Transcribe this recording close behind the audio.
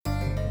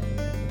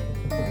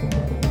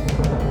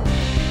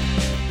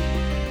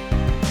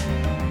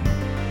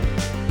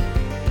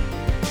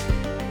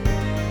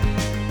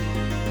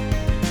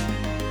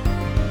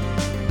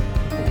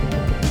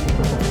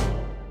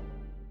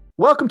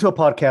Welcome to a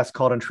podcast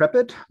called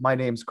Intrepid. My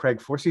name's Craig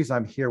Forces.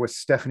 I'm here with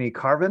Stephanie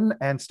Carvin.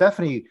 And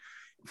Stephanie,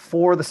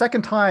 for the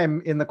second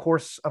time in the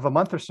course of a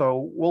month or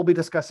so, we'll be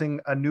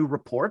discussing a new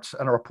report,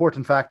 and a report,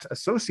 in fact,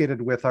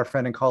 associated with our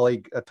friend and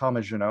colleague,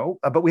 Thomas Junot.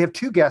 But we have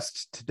two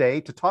guests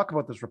today to talk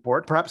about this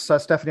report. Perhaps,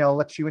 Stephanie, I'll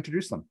let you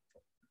introduce them.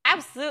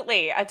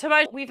 Absolutely.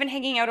 Tomaj, we've been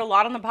hanging out a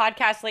lot on the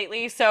podcast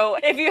lately. So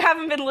if you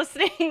haven't been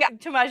listening,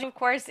 Tomaj, of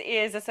course,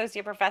 is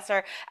associate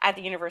professor at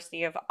the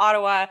University of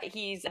Ottawa.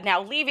 He's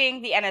now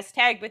leaving the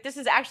NSTAG, but this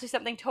is actually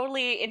something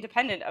totally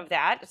independent of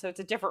that. So it's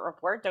a different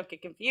report. Don't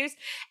get confused.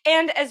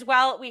 And as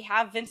well, we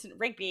have Vincent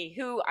Rigby,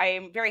 who I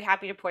am very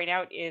happy to point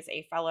out is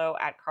a fellow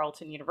at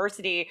Carleton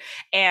University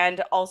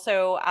and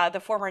also the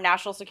former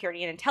National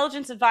Security and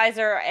Intelligence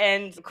Advisor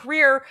and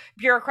career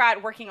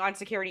bureaucrat working on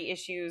security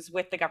issues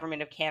with the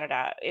Government of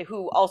Canada,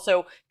 who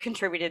also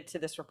contributed to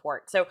this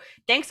report. So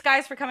thanks,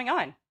 guys, for coming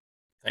on.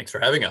 Thanks for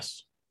having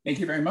us. Thank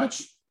you very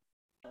much.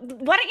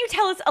 Why don't you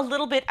tell us a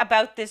little bit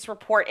about this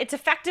report? It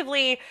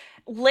effectively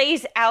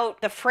lays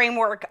out the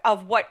framework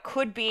of what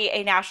could be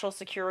a national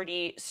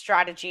security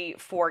strategy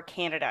for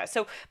Canada.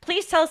 So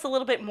please tell us a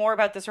little bit more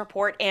about this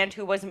report and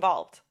who was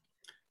involved.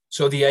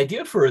 So the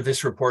idea for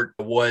this report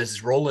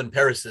was Roland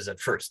Paris's at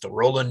first. So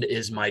Roland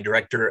is my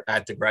director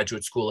at the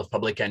Graduate School of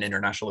Public and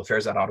International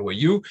Affairs at Ottawa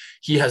U.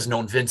 He has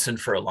known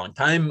Vincent for a long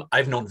time.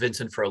 I've known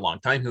Vincent for a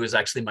long time. He was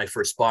actually my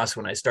first boss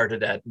when I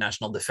started at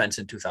National Defense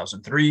in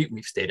 2003.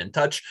 We've stayed in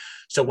touch.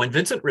 So when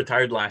Vincent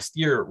retired last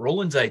year,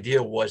 Roland's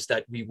idea was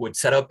that we would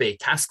set up a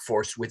task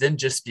force within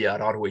GISPIA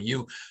at Ottawa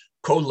U,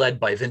 co-led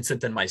by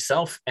Vincent and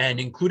myself, and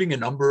including a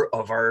number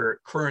of our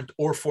current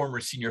or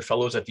former senior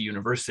fellows at the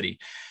university.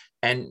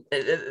 And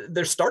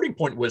their starting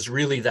point was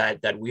really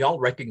that we all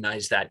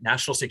recognize that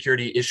national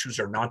security issues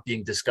are not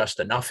being discussed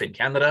enough in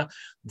Canada,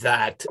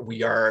 that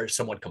we are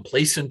somewhat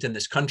complacent in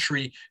this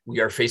country. We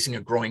are facing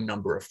a growing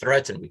number of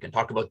threats, and we can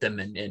talk about them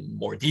in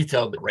more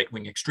detail, the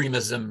right-wing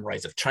extremism,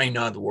 rise of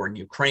China, the war in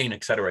Ukraine,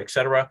 et cetera, et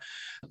cetera.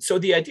 So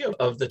the idea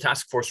of the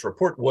task force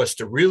report was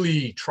to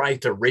really try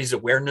to raise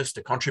awareness,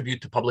 to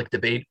contribute to public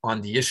debate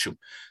on the issue.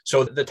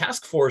 So the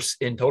task force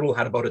in total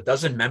had about a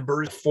dozen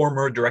members,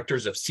 former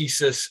directors of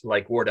CSIS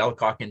like Ward Elcock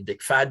and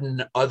Dick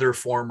Fadden, other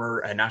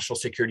former national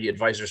security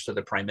advisors to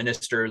the Prime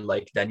Minister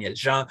like Daniel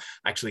Jean,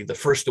 actually the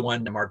first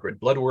one, Margaret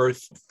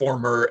Bloodworth,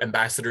 former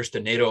ambassadors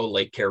to NATO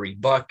like Kerry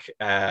Buck,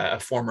 a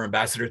former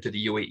ambassador to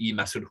the UAE,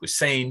 Masoud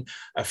Hussein,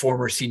 a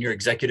former senior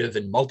executive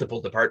in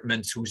multiple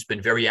departments who's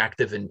been very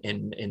active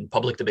in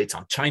public debates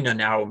on China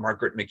now,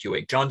 Margaret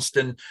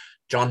McEway-Johnston,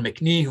 John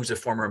McNee, who's a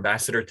former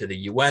ambassador to the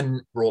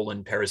UN,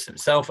 Roland Paris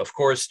himself, of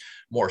course,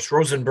 Maurice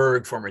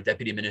Rosenberg, former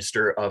deputy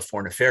minister of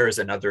foreign affairs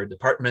and other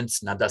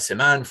departments, Nada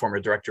Seman, former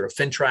director of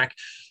FINTRAC.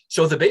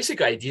 So the basic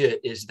idea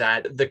is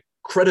that the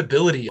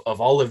credibility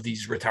of all of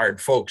these retired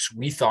folks,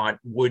 we thought,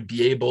 would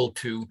be able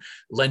to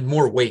lend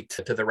more weight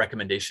to the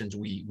recommendations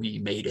we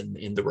made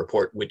in the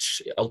report,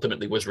 which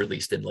ultimately was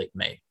released in late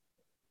May.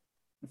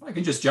 If I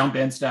could just jump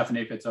in,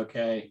 Stephanie, if it's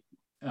okay.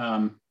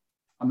 I'm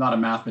not a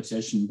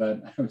mathematician,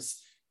 but I was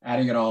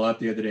adding it all up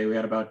the other day. We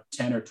had about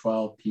 10 or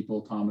 12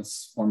 people,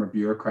 Thomas, former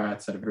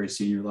bureaucrats at a very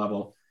senior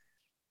level,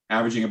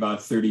 averaging about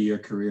 30-year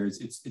careers.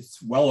 It's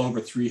well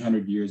over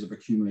 300 years of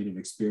accumulated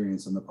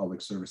experience in the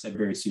public service at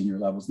very senior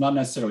levels. Not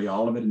necessarily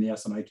all of it in the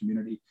S&I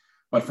community,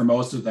 but for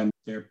most of them,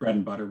 their bread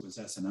and butter was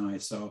S&I.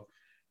 So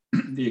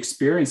the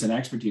experience and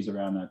expertise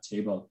around that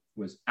table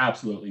was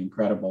absolutely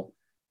incredible.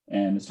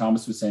 And as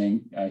Thomas was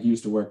saying, he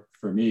used to work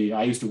for me.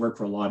 I used to work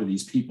for a lot of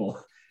these people.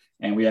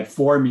 And we had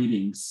 4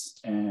 meetings,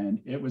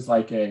 and it was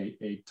like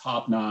a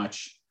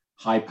top-notch,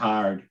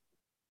 high-powered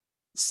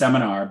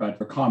seminar, but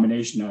a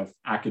combination of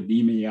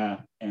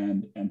academia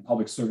and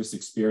public service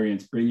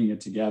experience, bringing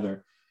it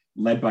together,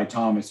 led by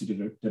Thomas, who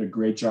did a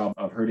great job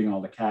of herding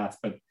all the cats,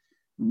 but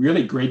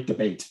really great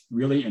debate,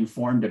 really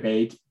informed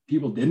debate.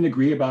 People didn't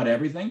agree about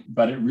everything,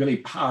 but it really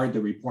powered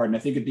the report. And I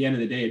think at the end of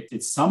the day,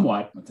 it's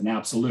an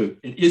absolute,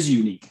 it is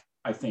unique,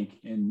 I think,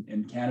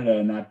 in Canada,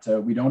 and that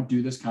we don't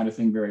do this kind of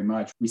thing very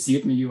much. We see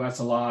it in the US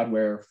a lot,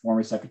 where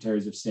former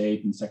secretaries of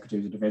state and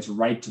secretaries of defense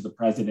write to the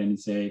president and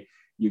say,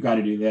 you got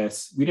to do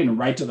this. We didn't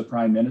write to the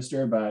prime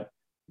minister, but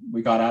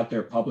we got out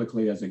there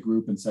publicly as a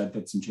group and said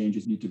that some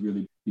changes need to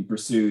really be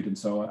pursued. And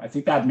so I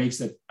think that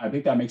makes it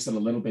a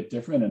little bit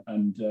different.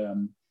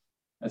 And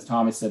as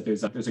Thomas said,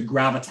 there's a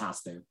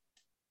gravitas there.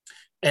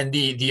 And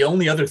the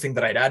only other thing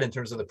that I'd add in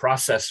terms of the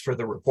process for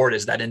the report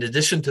is that in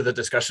addition to the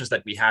discussions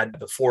that we had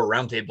before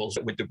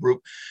roundtables with the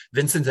group,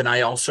 Vincent and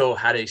I also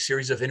had a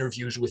series of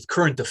interviews with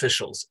current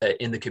officials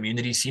in the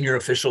community, senior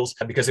officials,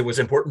 because it was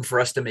important for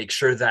us to make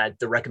sure that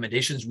the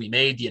recommendations we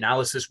made, the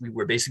analysis we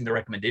were basing the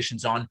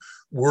recommendations on,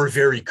 were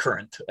very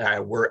current,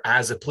 were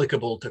as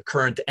applicable to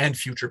current and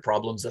future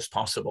problems as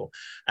possible.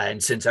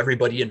 And since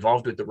everybody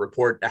involved with the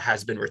report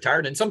has been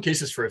retired, in some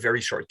cases for a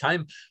very short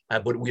time,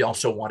 but we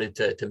also wanted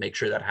to make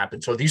sure that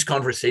happened. So these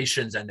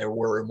conversations, and there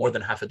were more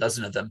than half a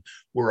dozen of them,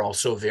 were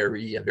also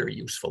very, very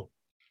useful.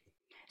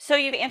 So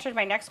you've answered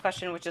my next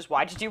question, which is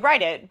why did you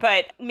write it?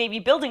 But maybe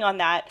building on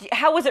that,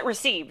 how was it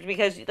received?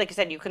 Because, like I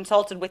said, you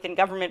consulted within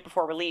government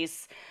before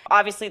release.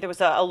 Obviously, there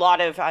was a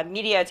lot of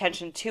media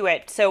attention to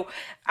it. So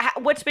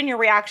what's been your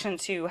reaction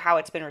to how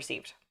it's been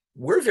received?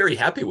 We're very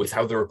happy with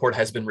how the report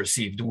has been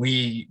received.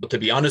 To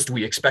be honest,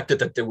 we expected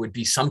that there would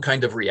be some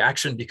kind of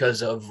reaction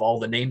because of all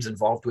the names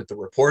involved with the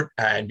report.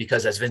 And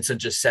because, as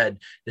Vincent just said,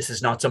 this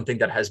is not something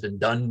that has been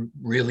done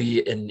really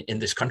in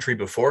this country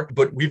before.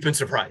 But we've been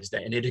surprised,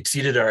 and it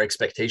exceeded our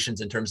expectations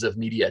in terms of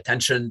media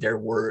attention. There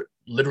were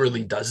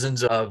literally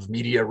dozens of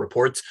media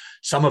reports,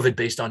 some of it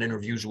based on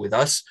interviews with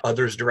us,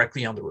 others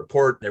directly on the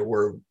report. There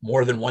were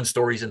more than one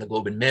stories in the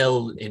Globe and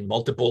Mail, in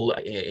multiple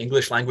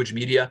English language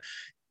media.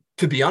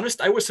 To be honest,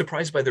 I was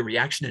surprised by the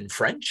reaction in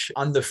French.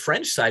 On the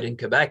French side in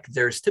Quebec,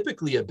 there's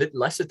typically a bit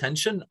less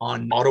attention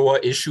on Ottawa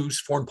issues,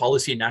 foreign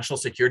policy, and national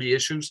security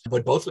issues,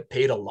 but both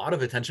paid a lot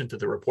of attention to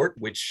the report,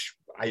 which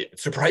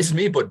surprised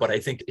me, but I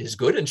think is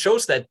good and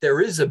shows that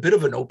there is a bit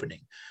of an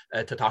opening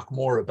to talk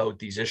more about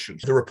these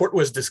issues. The report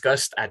was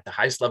discussed at the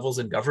highest levels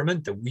in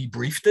government. We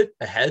briefed it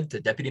ahead to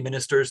deputy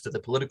ministers, to the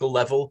political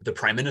level. The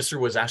prime minister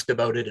was asked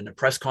about it in a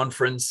press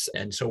conference,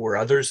 and so were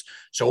others.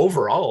 So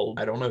overall,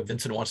 I don't know if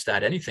Vincent wants to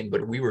add anything,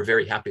 but we were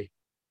very happy.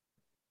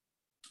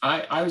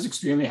 I was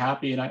extremely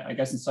happy, and I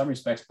guess in some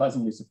respects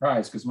pleasantly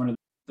surprised, because one of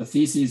the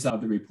theses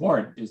of the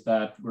report is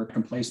that we're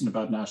complacent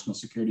about national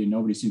security and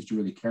nobody seems to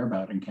really care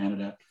about it in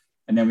Canada.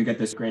 And then we get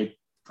this great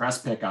press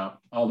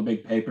pickup. All the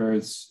big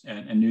papers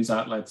and news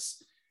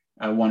outlets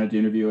wanted to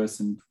interview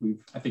us. And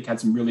we've, I think, had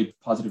some really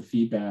positive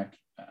feedback.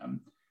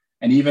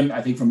 And even,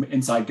 I think, from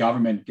inside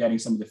government, getting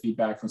some of the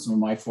feedback from some of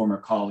my former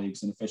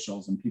colleagues and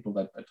officials and people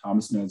that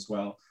Thomas knows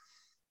well.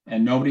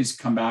 And nobody's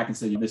come back and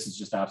said, this is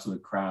just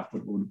absolute crap.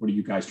 What are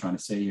you guys trying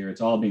to say here?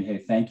 It's all been, hey,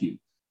 thank you.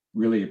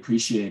 Really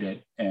appreciate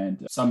it.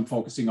 And some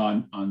focusing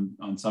on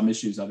some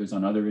issues, others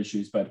on other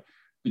issues. But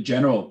the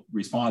general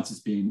response has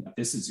been,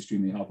 this is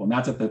extremely helpful. And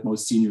that's at the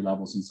most senior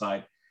levels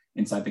inside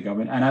the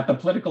government. And at the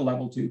political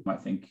level too, I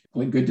think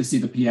good to see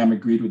the PM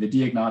agreed with the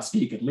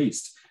diagnostic, at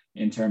least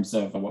in terms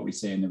of what we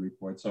say in the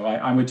report. So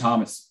I'm with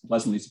Thomas,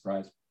 pleasantly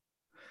surprised.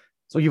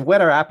 So you've whet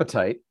our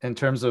appetite in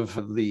terms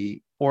of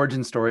the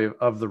origin story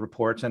of the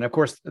report. And of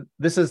course,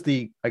 this is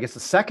the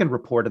second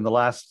report in the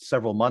last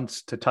several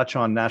months to touch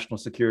on national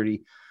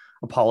security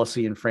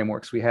policy and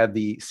frameworks. We had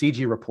the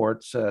CG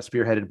reports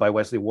spearheaded by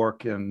Wesley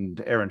Wark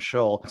and Aaron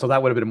Schull. So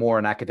that would have been more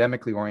an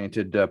academically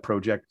oriented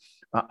project.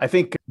 I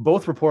think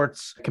both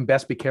reports can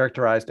best be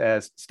characterized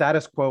as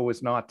status quo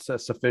is not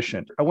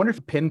sufficient. I wonder if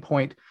you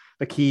pinpoint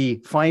the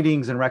key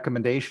findings and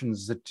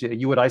recommendations that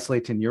you would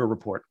isolate in your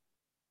report.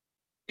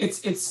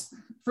 It's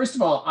first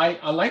of all,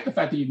 I like the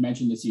fact that you've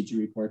mentioned the CG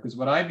report, because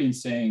what I've been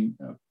saying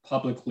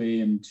publicly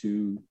and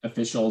to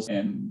officials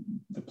and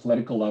the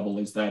political level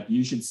is that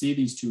you should see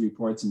these two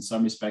reports in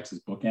some respects as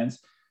bookends.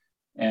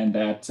 And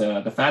that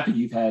the fact that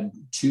you've had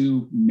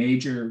two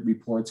major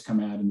reports come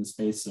out in the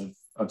space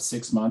of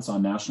 6 months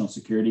on national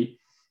security,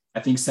 I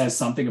think says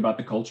something about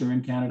the culture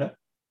in Canada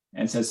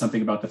and says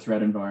something about the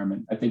threat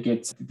environment. I think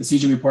the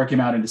CG report came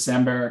out in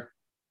December,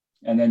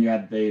 and then you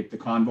had the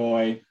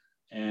convoy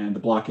and the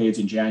blockades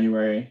in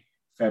January,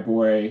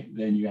 February,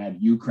 then you had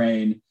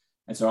Ukraine.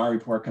 And so our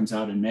report comes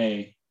out in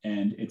May,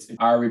 and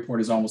our report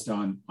is almost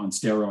on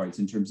steroids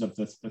in terms of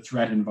the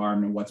threat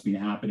environment and what's been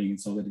happening. And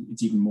so that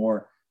it's even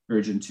more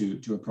urgent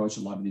to approach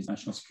a lot of these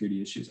national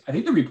security issues. I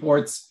think the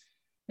reports,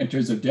 in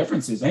terms of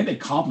differences, I think they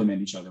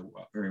complement each other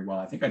very well.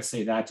 I think I'd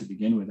say that to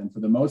begin with. And for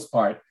the most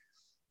part,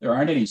 there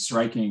aren't any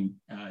striking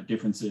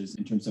differences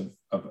in terms of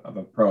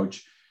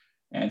approach.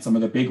 And some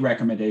of the big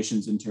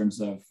recommendations in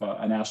terms of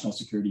a national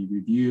security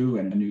review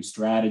and a new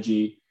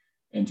strategy,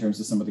 in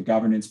terms of some of the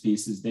governance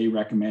pieces, they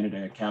recommended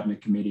a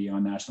cabinet committee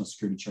on national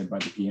security chaired by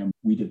the PM.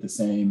 We did the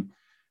same.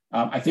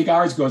 I think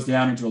ours goes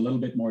down into a little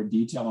bit more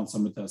detail on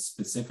some of the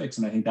specifics,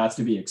 and I think that's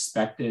to be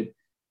expected,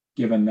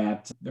 given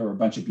that there were a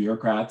bunch of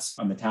bureaucrats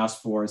on the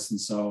task force. And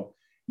so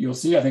you'll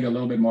see, I think, a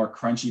little bit more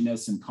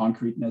crunchiness and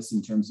concreteness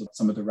in terms of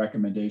some of the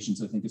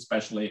recommendations, I think,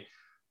 especially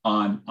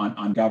on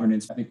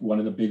governance. I think one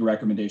of the big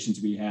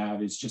recommendations we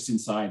have is just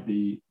inside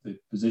the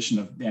position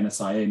of the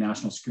NSIA,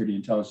 National Security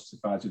Intelligence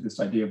Advisor, this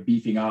idea of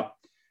beefing up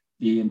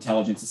the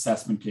intelligence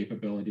assessment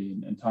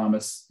capability. And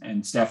Thomas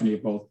and Stephanie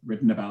have both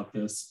written about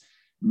this,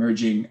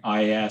 merging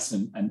IAS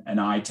and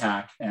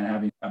ITAC and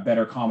having a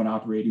better common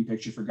operating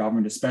picture for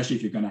government, especially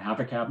if you're going to have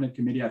a cabinet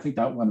committee. I think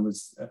that one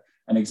was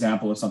an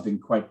example of something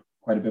quite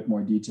a bit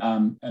more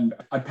detail. And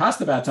I passed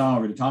the baton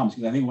over to Thomas,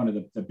 because I think one of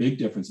the big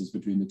differences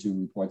between the two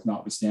reports,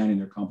 notwithstanding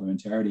their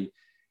complementarity,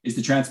 is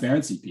the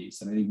transparency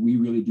piece. And I think we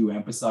really do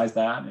emphasize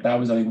that. And that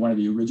was, I think, one of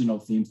the original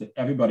themes that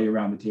everybody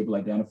around the table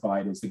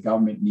identified, is the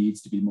government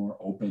needs to be more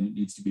open. It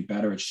needs to be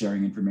better at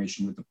sharing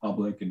information with the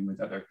public and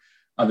with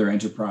other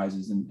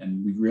enterprises.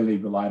 And we've really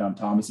relied on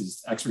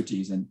Thomas's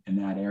expertise in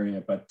that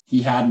area. But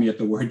he had me at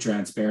the word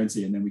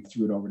transparency, and then we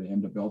threw it over to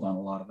him to build on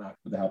a lot of that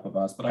with the help of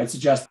us. But I'd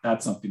suggest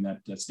that's something that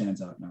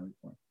stands out in our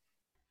report.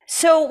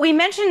 So we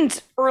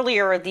mentioned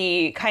earlier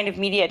the kind of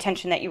media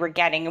attention that you were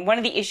getting, and one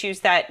of the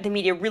issues that the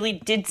media really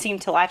did seem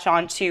to latch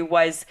on to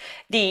was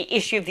the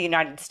issue of the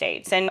United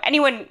States. And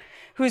anyone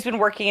who's been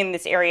working in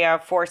this area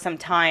for some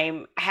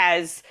time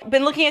has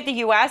been looking at the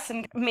US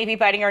and maybe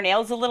biting our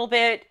nails a little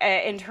bit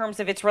in terms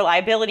of its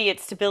reliability,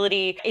 its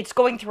stability. It's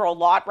going through a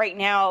lot right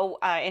now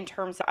in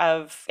terms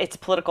of its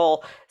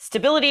political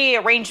stability,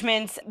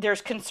 arrangements.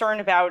 There's concern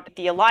about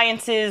the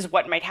alliances,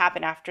 what might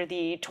happen after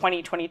the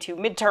 2022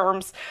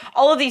 midterms,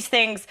 all of these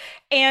things.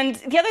 And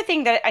the other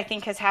thing that I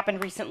think has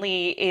happened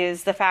recently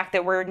is the fact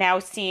that we're now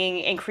seeing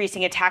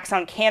increasing attacks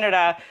on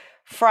Canada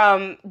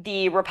from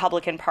the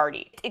Republican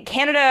Party.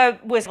 Canada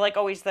was like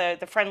always the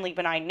friendly,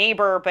 benign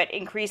neighbor, but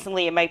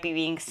increasingly it might be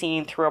being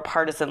seen through a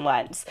partisan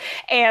lens.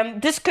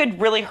 And this could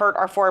really hurt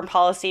our foreign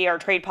policy, our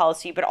trade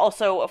policy, but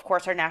also, of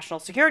course, our national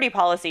security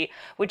policy,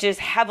 which is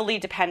heavily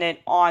dependent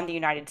on the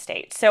United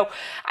States. So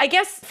I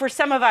guess for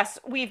some of us,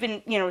 we've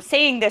been,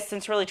 saying this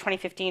since really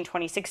 2015,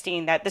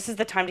 2016, that this is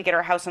the time to get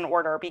our house in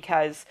order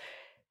because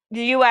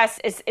the US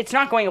it's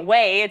not going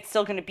away. It's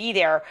still going to be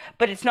there,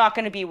 but it's not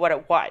going to be what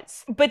it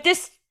was. But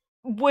this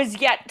was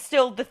yet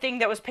still the thing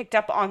that was picked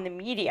up on the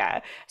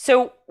media.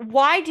 So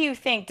why do you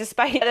think,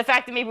 despite the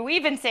fact that maybe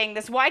we've been saying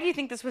this, why do you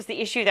think this was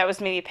the issue that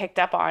was maybe picked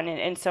up on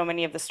in so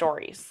many of the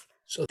stories?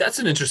 So that's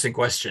an interesting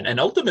question. And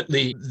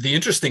ultimately, the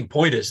interesting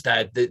point is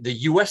that the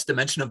US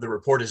dimension of the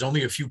report is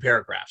only a few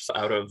paragraphs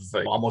out of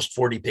almost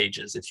 40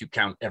 pages, if you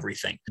count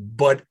everything.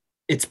 But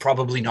it's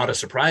probably not a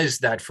surprise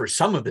that for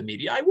some of the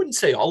media, I wouldn't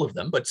say all of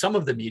them, but some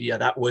of the media,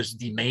 that was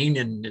the main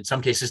and in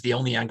some cases the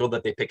only angle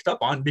that they picked up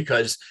on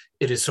because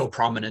it is so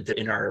prominent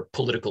in our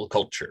political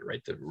culture,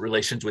 right? The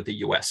relations with the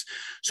US.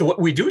 So what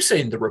we do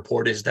say in the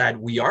report is that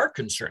we are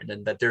concerned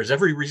and that there's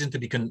every reason to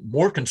be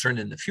more concerned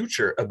in the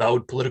future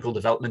about political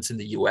developments in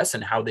the US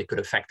and how they could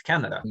affect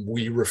Canada.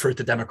 We refer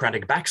to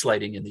democratic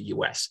backsliding in the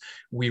US.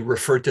 We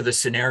refer to the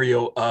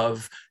scenario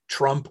of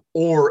Trump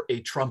or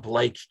a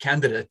Trump-like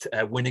candidate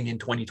winning in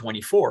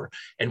 2024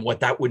 and what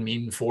that would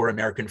mean for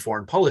American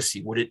foreign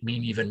policy. Would it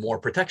mean even more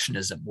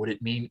protectionism? Would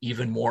it mean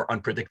even more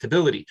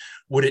unpredictability?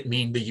 Would it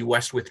mean the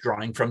US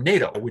withdrawing from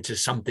NATO, which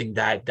is something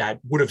that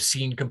would have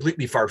seemed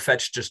completely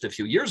far-fetched just a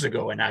few years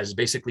ago and as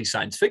basically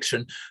science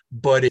fiction,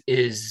 but it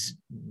is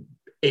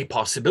a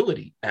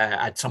possibility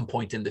at some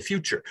point in the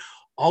future.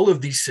 All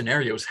of these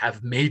scenarios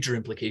have major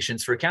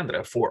implications for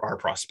Canada, for our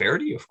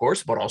prosperity, of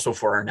course, but also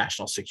for our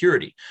national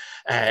security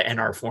and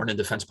our foreign and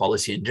defense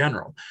policy in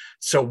general.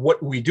 So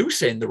what we do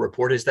say in the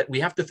report is that we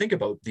have to think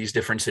about these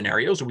different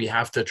scenarios. We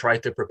have to try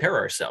to prepare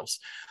ourselves.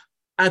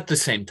 At the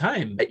same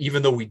time,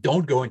 even though we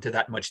don't go into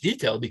that much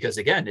detail, because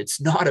again, it's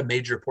not a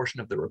major portion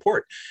of the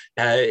report,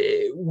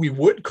 we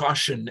would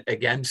caution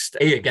against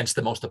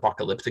the most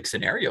apocalyptic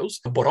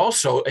scenarios, but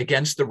also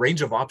against the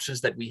range of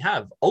options that we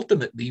have.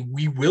 Ultimately,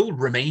 we will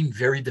remain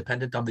very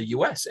dependent on the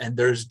US, and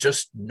there's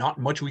just not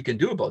much we can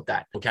do about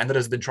that. Canada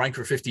has been trying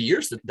for 50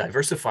 years to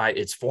diversify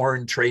its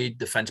foreign trade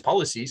defense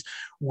policies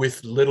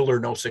with little or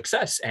no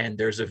success, and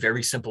there's a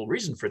very simple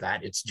reason for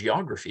that. It's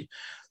geography.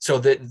 So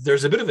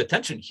there's a bit of a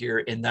tension here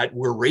in that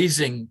we're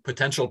raising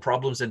potential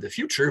problems in the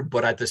future,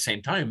 but at the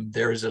same time,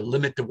 there is a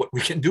limit to what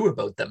we can do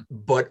about them.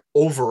 But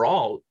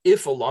overall,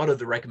 if a lot of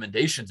the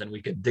recommendations, and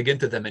we can dig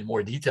into them in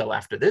more detail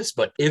after this,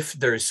 but if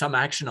there is some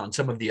action on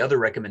some of the other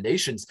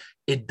recommendations,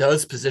 it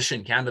does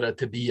position Canada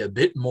to be a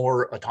bit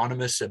more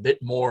autonomous, a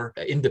bit more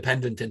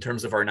independent in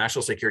terms of our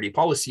national security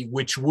policy,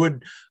 which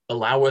would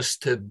allow us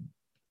to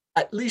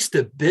at least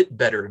a bit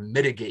better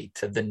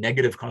mitigate the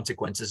negative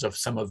consequences of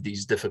some of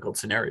these difficult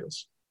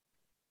scenarios.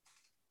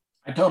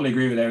 I totally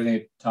agree with everything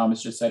that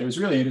Thomas just said. It was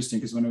really interesting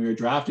because when we were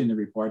drafting the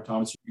report,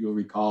 Thomas, you'll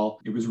recall,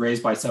 it was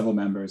raised by several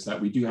members that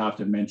we do have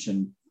to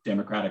mention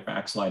democratic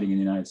backsliding in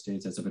the United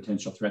States as a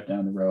potential threat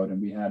down the road. And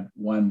we had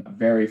one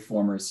very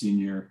former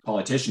senior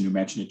politician who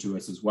mentioned it to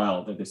us as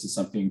well, that this is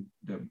something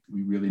that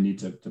we really need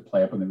to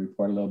play up in the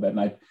report a little bit.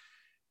 And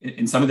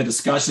in some of the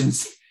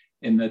discussions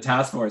in the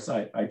task force,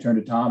 I turned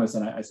to Thomas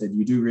and I said,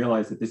 you do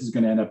realize that this is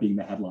going to end up being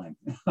the headline.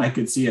 I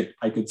could see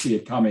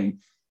it coming.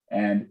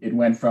 And it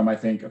went from, I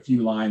think, a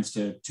few lines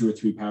to 2 or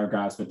 3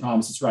 paragraphs. But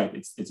Thomas is right.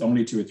 It's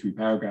only 2 or 3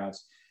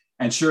 paragraphs.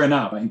 And sure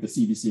enough, I think the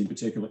CBC in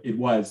particular, it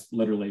was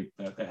literally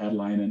the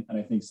headline. And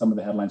I think some of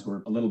the headlines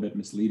were a little bit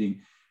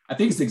misleading. I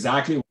think it's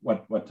exactly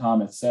what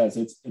Thomas says.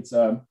 It's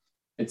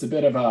a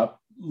bit of a,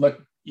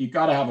 look, you've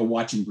got to have a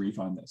watching brief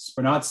on this.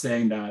 We're not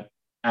saying that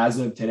as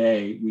of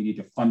today, we need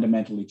to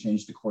fundamentally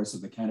change the course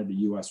of the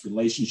Canada-US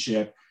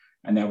relationship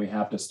and that we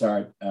have to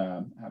start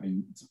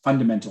having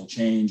fundamental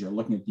change or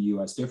looking at the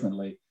US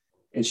differently.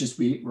 It's just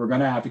we're going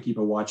to have to keep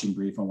a watching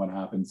brief on what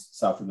happens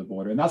south of the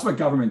border. And that's what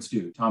governments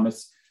do.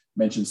 Thomas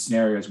mentioned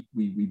scenarios.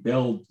 We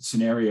build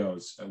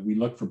scenarios. We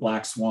look for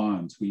black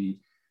swans.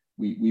 We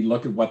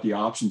look at what the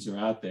options are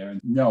out there.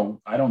 And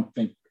no, I don't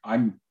think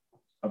I'm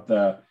of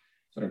the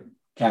sort of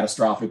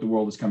catastrophic, the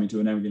world is coming to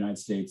an end with the United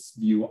States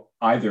view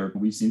either.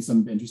 We've seen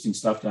some interesting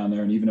stuff down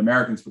there. And even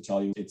Americans will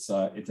tell you it's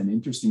an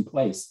interesting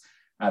place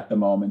at the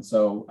moment.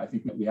 So I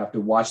think that we have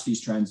to watch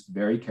these trends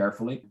very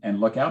carefully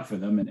and look out for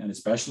them. And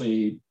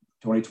especially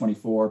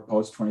 2024,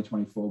 post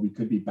 2024, we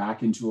could be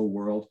back into a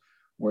world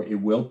where it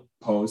will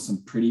pose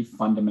some pretty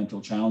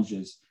fundamental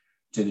challenges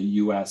to the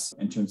US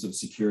in terms of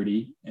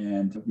security.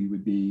 And we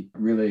would be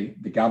really,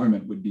 the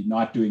government would be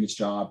not doing its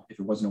job if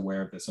it wasn't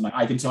aware of this. And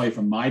I can tell you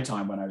from my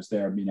time when I was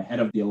there, ahead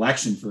of the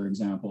election, for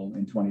example,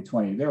 in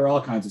 2020, there were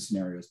all kinds of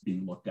scenarios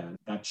being looked at.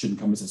 That shouldn't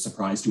come as a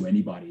surprise to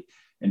anybody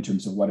in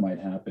terms of what might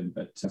happen.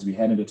 But as we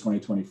head into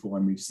 2024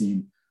 and we've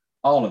seen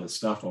all of the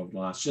stuff over the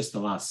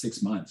last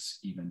 6 months,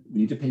 even,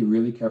 we need to pay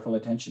really careful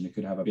attention. It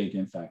could have a big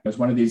impact. It's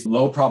one of these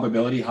low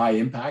probability, high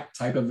impact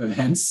type of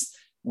events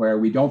where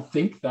we don't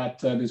think that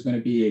there's going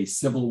to be a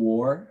civil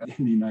war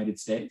in the United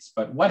States.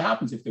 But what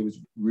happens if there was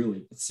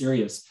really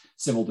serious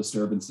civil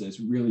disturbances,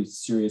 really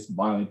serious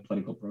violent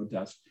political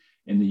protest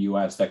in the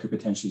US that could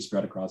potentially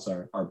spread across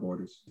our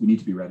borders? We need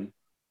to be ready.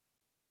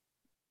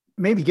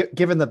 Maybe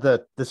given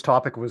that this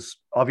topic was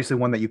obviously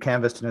one that you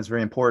canvassed and is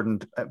very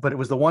important, but it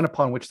was the one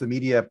upon which the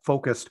media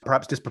focused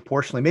perhaps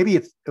disproportionately.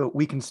 Maybe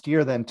we can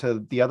steer then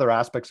to the other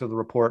aspects of the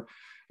report,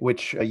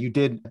 which you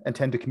did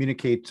intend to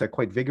communicate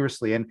quite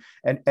vigorously. And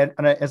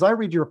as I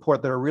read your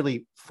report, there are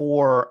really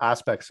 4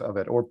 aspects of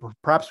it, or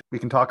perhaps we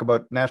can talk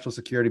about national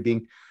security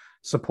being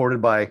supported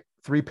by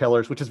 3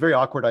 pillars, which is very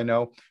awkward, I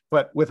know,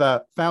 but with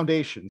a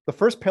foundation. The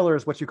first pillar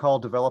is what you call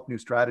develop new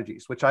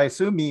strategies, which I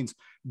assume means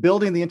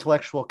building the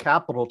intellectual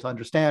capital to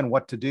understand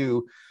what to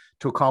do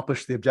to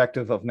accomplish the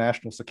objective of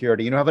national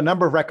security. You have a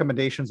number of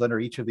recommendations under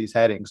each of these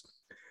headings.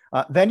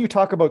 Then you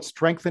talk about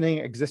strengthening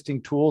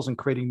existing tools and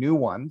creating new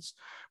ones,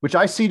 which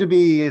I see to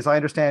be, as I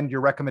understand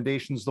your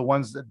recommendations, the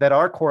ones that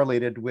are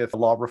correlated with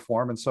law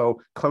reform. And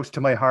so close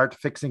to my heart,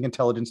 fixing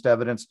intelligence to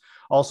evidence,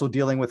 also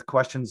dealing with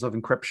questions of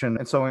encryption.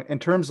 And so in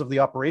terms of the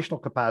operational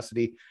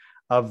capacity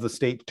of the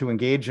state to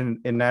engage in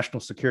national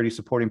security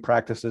supporting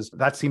practices,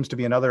 that seems to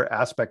be another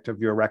aspect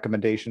of your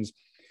recommendations.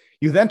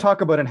 You then talk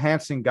about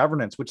enhancing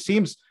governance, which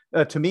seems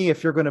to me,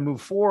 if you're going to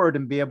move forward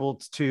and be able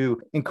to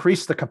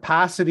increase the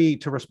capacity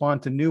to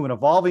respond to new and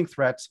evolving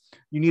threats,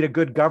 you need a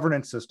good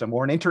governance system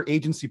or an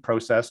interagency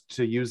process,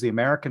 to use the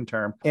American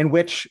term, in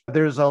which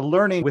there's a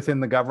learning within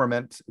the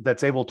government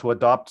that's able to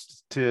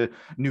adopt to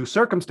new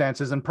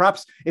circumstances. And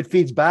perhaps it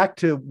feeds back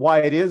to why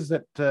it is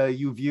that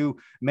you view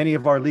many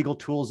of our legal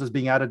tools as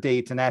being out of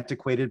date and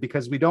antiquated,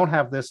 because we don't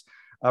have this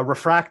a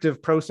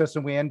refractive process,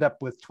 and we end up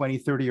with 20,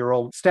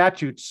 30-year-old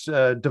statutes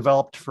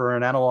developed for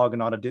an analog and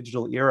not a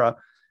digital era.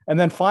 And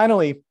then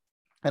finally,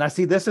 and I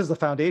see this as the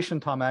foundation,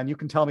 Tom, and you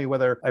can tell me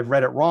whether I've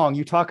read it wrong,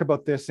 you talk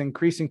about this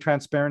increasing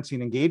transparency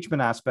and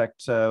engagement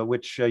aspect,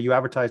 which you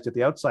advertised at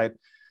the outset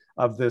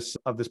of this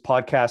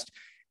podcast,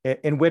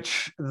 in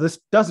which this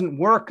doesn't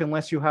work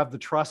unless you have the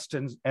trust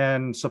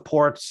and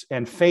support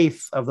and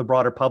faith of the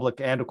broader public,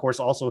 and of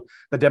course also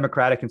the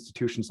democratic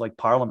institutions like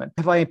Parliament.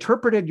 Have I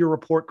interpreted your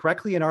report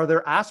correctly? And are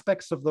there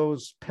aspects of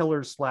those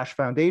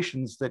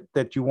pillars/foundations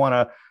that you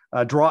want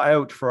to draw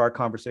out for our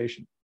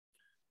conversation?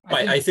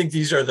 I think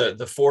these are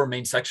the 4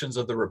 main sections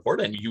of the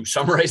report, and you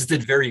summarized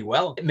it very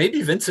well.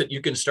 Maybe, Vincent,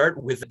 you can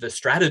start with the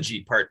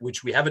strategy part,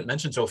 which we haven't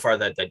mentioned so far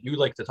that you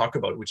like to talk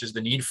about, which is the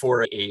need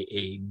for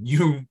a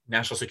new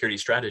national security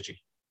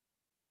strategy.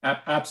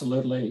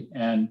 Absolutely.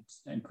 And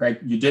Craig,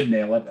 you did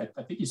nail it.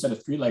 I think you said a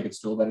 3-legged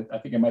stool, but I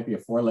think it might be a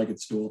 4-legged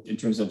stool in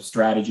terms of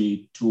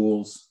strategy,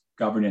 tools,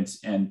 governance,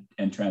 and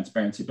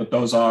transparency. But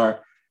those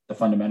are the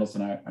fundamentals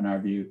in our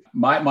view.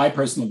 My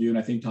personal view, and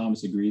I think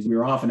Thomas agrees, we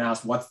were often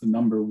asked, what's the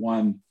number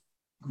one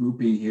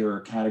grouping here or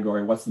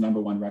category? What's the number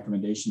one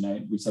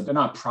recommendation? We said they're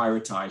not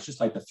prioritized, just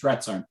like the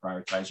threats aren't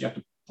prioritized. You have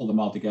to pull them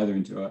all together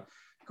into a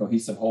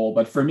cohesive whole.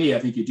 But for me, I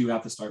think you do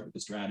have to start with the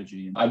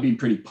strategy. And I've been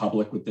pretty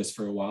public with this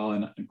for a while.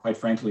 And quite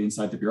frankly,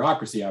 inside the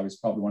bureaucracy, I was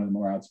probably one of the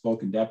more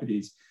outspoken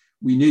deputies.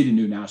 We need a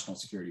new national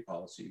security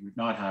policy. We've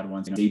not had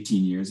one since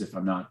 18 years, if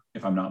I'm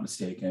not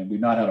mistaken. We've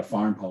not had a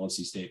foreign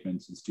policy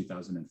statement since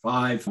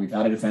 2005. We've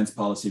had a defense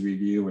policy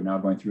review. We're now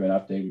going through an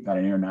update. We've had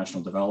an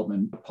international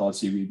development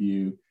policy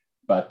review,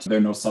 but there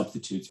are no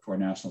substitutes for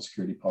national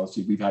security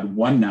policy. We've had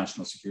one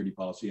national security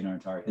policy in our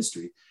entire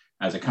history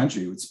as a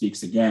country, which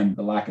speaks again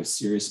the lack of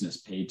seriousness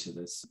paid to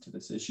this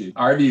issue.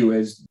 Our view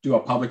is do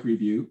a public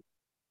review,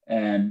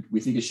 and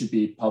we think it should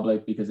be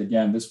public because,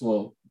 again, this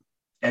will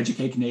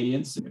educate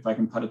Canadians, if I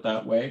can put it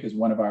that way, because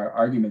one of our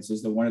arguments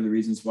is that one of the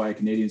reasons why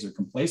Canadians are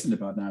complacent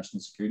about national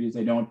security is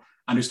they don't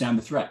understand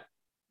the threat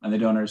and they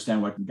don't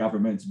understand what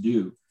governments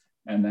do.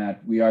 And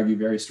that we argue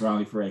very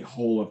strongly for a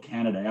whole of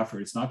Canada effort.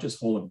 It's not just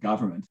whole of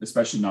government,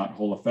 especially not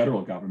whole of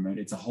federal government.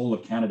 It's a whole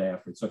of Canada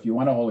effort. So if you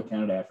want a whole of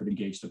Canada effort,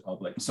 engage the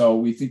public. So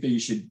we think that you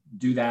should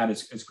do that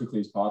as quickly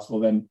as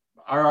possible. Then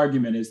our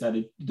argument is that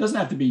it doesn't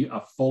have to be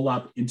a full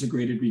up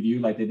integrated review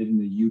like they did in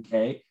the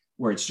UK,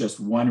 where it's just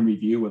one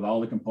review with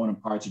all the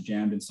component parts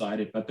jammed inside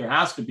it. But there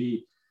have to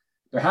be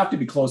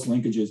close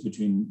linkages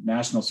between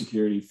national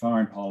security,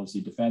 foreign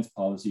policy, defense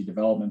policy,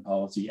 development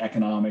policy,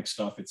 economic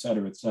stuff, et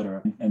cetera, et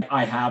cetera. And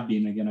I've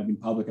been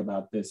public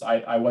about this.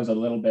 I was a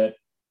little bit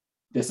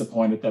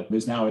disappointed that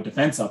there's now a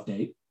defense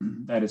update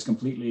that is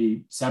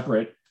completely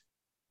separate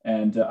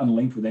and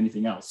unlinked with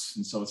anything else.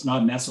 And so it's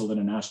not nestled in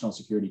a national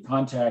security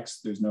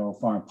context. There's no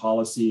foreign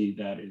policy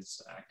that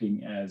is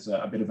acting as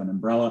a bit of an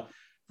umbrella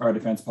for our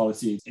defense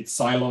policy. It's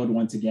siloed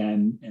once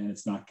again, and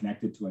it's not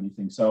connected to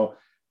anything. So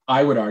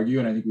I would argue,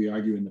 and I think we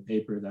argue in the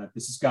paper, that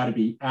this has got to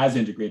be as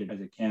integrated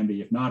as it can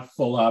be, if not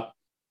full up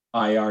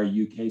IR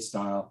UK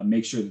style, and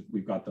make sure that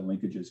we've got the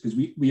linkages. Because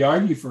we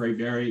argue for a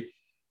very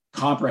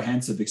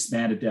comprehensive,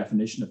 expanded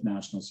definition of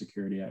national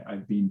security.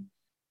 I've been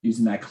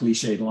using that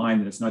cliched line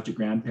that it's not your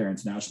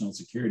grandparents' national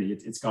security.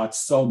 It's got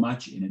so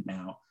much in it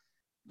now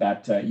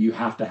that you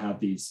have to have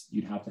these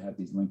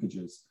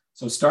linkages.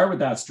 So start with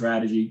that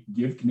strategy,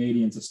 give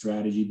Canadians a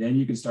strategy, then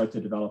you can start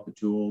to develop the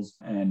tools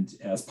and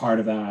as part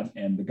of that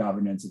and the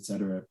governance, et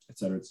cetera, et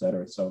cetera, et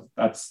cetera. So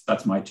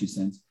that's my 2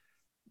 cents.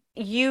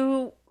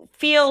 You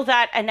feel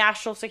that a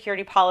national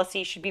security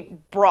policy should be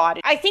broad.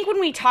 I think when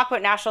we talk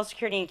about national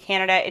security in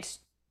Canada, it's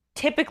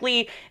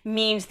typically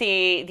means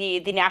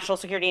the national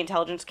security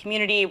intelligence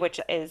community, which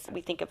is, we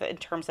think of it in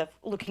terms of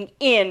looking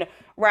in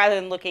rather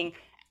than looking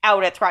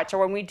out at threats, or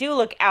when we do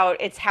look out,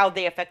 it's how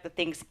they affect the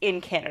things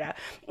in Canada.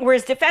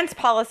 Whereas defense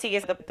policy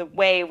is the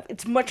way,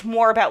 it's much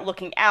more about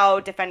looking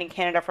out, defending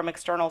Canada from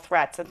external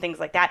threats and things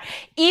like that,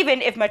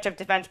 even if much of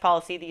defense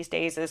policy these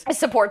days is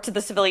support to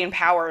the civilian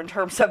power in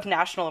terms of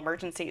national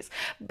emergencies.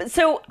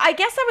 So I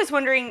guess I was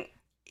wondering,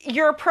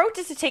 your approach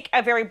is to take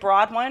a very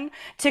broad one,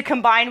 to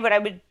combine what I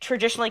would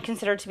traditionally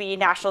consider to be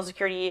national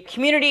security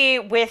community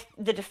with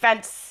the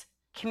defense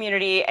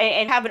community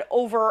and have an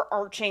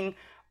overarching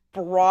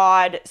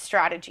broad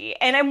strategy.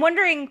 And I'm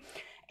wondering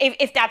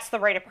if that's the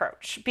right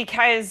approach,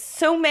 because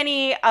so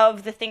many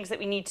of the things that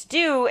we need to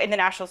do in the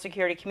national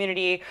security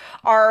community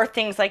are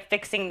things like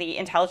fixing the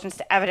intelligence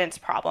to evidence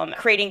problem,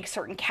 creating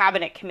certain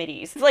cabinet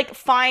committees, like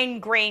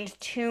fine-grained,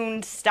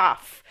 tuned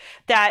stuff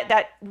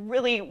that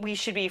really we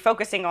should be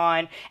focusing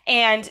on.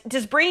 And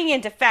just bringing in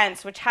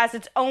defense, which has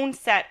its own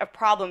set of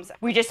problems.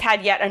 We just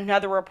had yet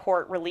another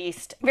report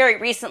released very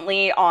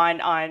recently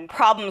on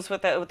problems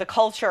with the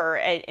culture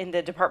in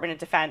the Department of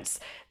Defense.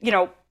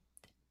 And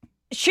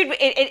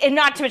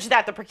not to mention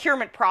that, the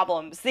procurement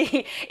problems,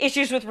 the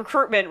issues with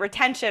recruitment,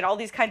 retention, all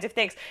these kinds of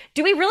things.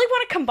 Do we really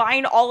want to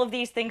combine all of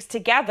these things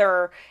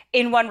together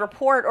in one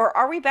report, or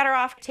are we better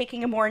off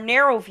taking a more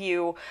narrow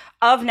view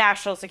of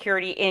national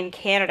security in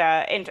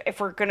Canada, and if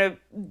we're going to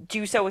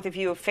do so with a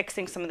view of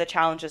fixing some of the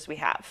challenges we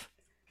have?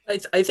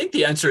 I think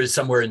the answer is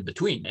somewhere in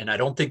between. And I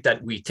don't think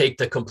that we take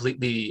the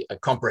completely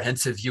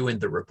comprehensive view in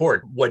the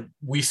report. What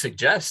we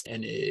suggest,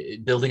 and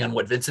building on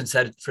what Vincent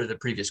said for the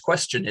previous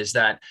question, is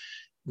that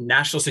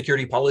national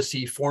security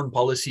policy, foreign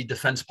policy,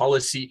 defense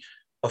policy,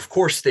 of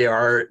course, they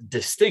are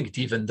distinct,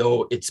 even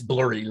though it's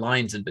blurry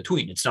lines in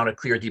between. It's not a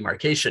clear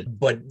demarcation.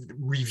 But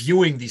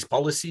reviewing these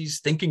policies,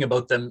 thinking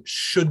about them,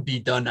 should be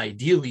done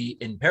ideally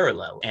in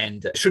parallel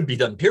and should be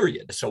done,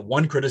 period. So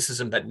one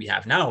criticism that we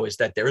have now is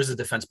that there is a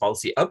defense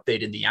policy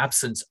update in the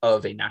absence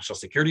of a national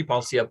security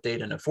policy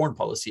update and a foreign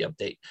policy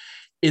update.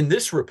 In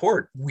this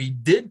report, we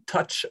did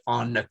touch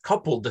on a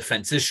couple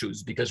defense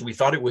issues because we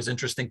thought it was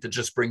interesting to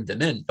just bring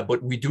them in,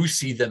 but we do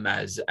see them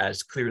as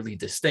clearly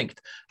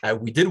distinct.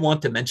 We did want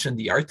to mention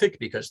the Arctic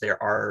because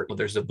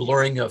there's a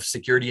blurring of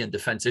security and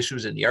defense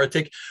issues in the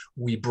Arctic.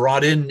 We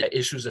brought in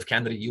issues of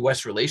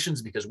Canada-US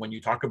relations because when you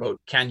talk about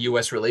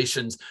Can-US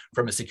relations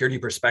from a security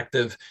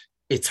perspective,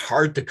 it's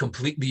hard to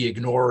completely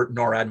ignore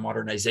NORAD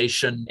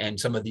modernization and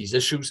some of these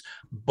issues.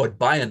 But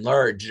by and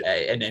large,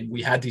 and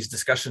we had these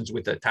discussions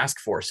with the task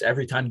force,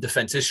 every time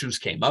defense issues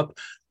came up,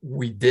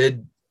 we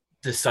did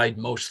decide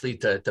mostly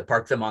to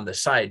park them on the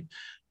side.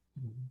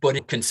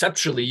 But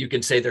conceptually, you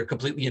can say they're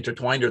completely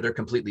intertwined or they're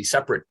completely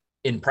separate.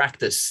 In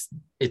practice,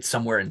 it's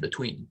somewhere in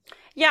between.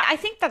 Yeah, I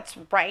think that's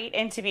right.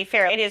 And to be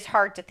fair, it is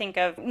hard to think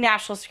of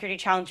national security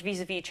challenge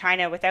vis-a-vis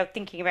China without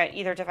thinking about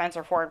either defense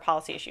or foreign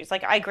policy issues.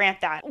 Like, I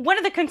grant that. One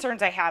of the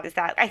concerns I have is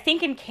that I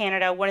think in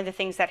Canada, one of the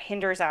things that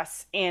hinders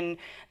us in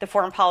the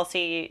foreign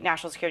policy,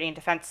 national security, and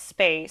defense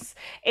space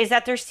is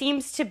that there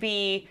seems to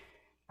be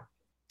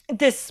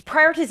this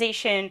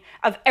prioritization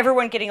of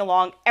everyone getting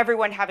along,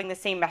 everyone having the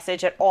same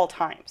message at all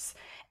times.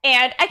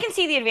 And I can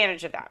see the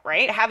advantage of that,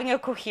 right? Having a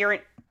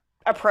coherent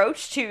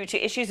approach to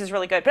issues is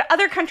really good. But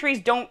other countries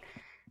don't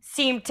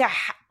seem to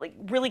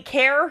really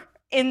care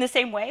in the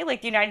same way,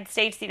 like the United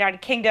States, the United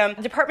Kingdom.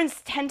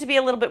 Departments tend to be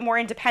a little bit more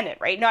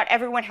independent, right? Not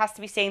everyone has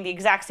to be saying the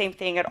exact same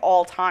thing at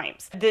all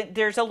times.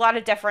 There's a lot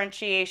of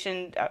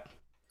differentiation.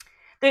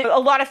 A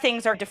lot of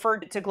things are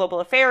deferred to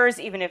global affairs,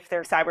 even if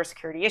they're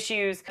cybersecurity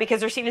issues, because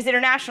they're seen as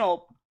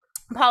international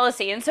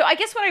policy. And so I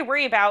guess what I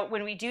worry about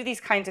when we do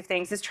these kinds of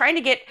things is trying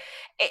to get,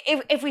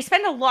 if we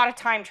spend a lot of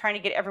time trying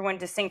to get everyone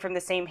to sing from the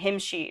same hymn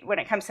sheet when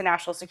it comes to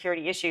national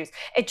security issues,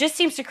 it just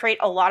seems to create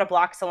a lot of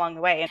blocks along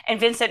the way. And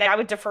Vincent, I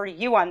would defer to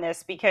you on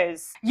this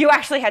because you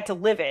actually had to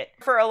live it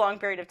for a long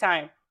period of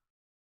time.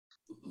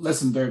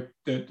 Listen, they're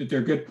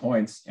good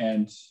points.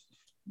 And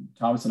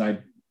Thomas and I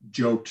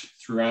joked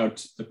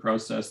throughout the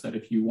process that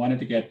if you wanted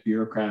to get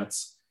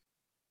bureaucrats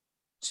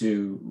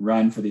to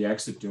run for the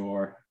exit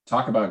door,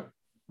 talk about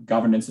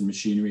governance and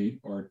machinery,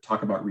 or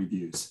talk about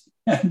reviews.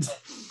 And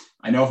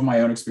I know from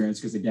my own experience,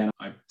 because again,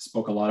 I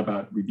spoke a lot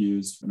about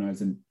reviews when I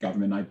was in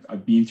government.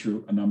 I've been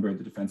through a number of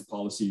the defense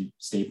policy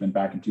statement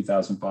back in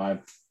 2005.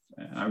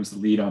 I was the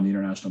lead on the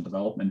international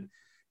development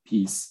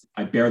piece.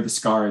 I bear the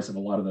scars of a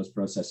lot of those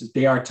processes.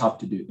 They are tough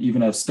to do.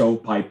 Even a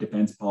stovepipe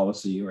defense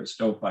policy or a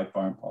stovepipe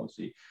foreign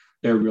policy,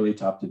 they're really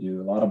tough to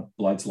do. A lot of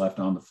blood's left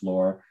on the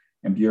floor,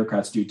 and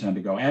bureaucrats do tend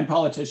to go, and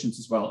politicians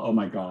as well. Oh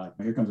my God,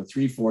 here comes a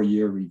 3-4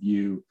 year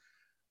review.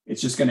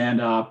 It's just going to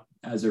end up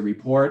as a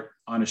report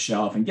on a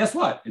shelf. And guess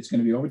what? It's going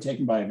to be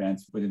overtaken by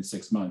events within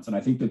 6 months. And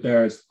I think that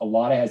there's a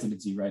lot of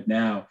hesitancy right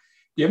now,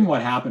 given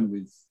what happened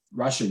with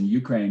Russia and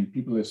Ukraine.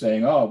 People are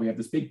saying, oh, we have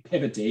this big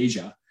pivot to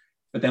Asia.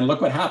 But then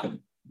look what happened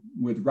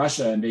with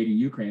Russia invading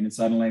Ukraine. And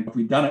suddenly, if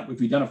we'd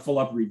done a full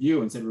up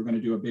review and said we're going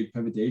to do a big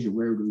pivot to Asia,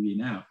 where would we be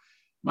now?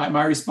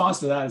 My response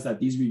to that is that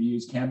these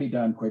reviews can be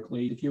done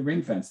quickly if you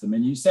ring fence them.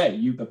 And you say,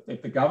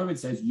 if the government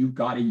says you've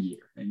got a year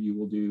and you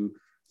will do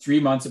 3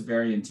 months of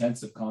very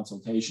intensive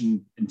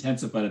consultation,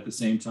 intensive, but at the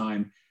same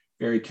time,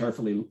 very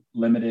carefully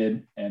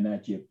limited, and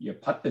that you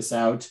put this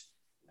out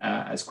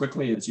as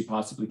quickly as you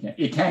possibly can.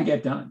 It can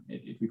get done.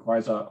 It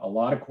requires a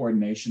lot of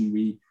coordination.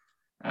 We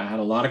had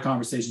a lot of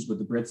conversations with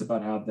the Brits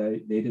about how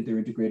they did their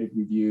integrated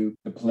review,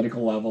 the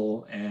political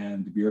level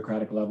and the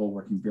bureaucratic level,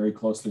 working very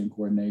closely in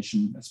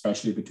coordination,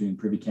 especially between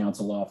Privy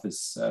Council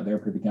office, their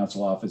Privy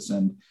Council office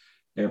and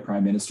their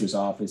Prime Minister's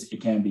office.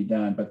 It can be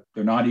done, but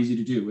they're not easy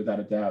to do, without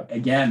a doubt.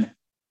 Again,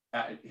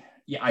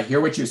 I hear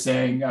what you're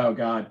saying. Oh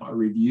God, a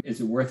review,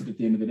 is it worth it at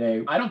the end of the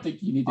day? I don't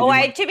think you need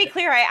to. To be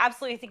clear, I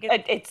absolutely think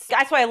it's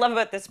that's what I love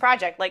about this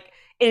project. Like,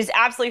 it is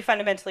absolutely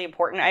fundamentally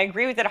important. I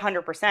agree with it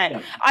 100%.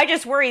 Yeah. I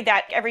just worry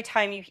that every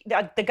time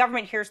the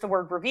government hears the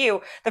word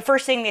review, the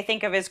first thing they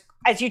think of is,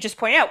 as you just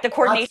pointed out, the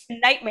coordination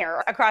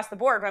nightmare across the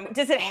board. I mean,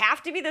 does it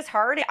have to be this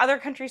hard? Other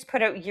countries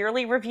put out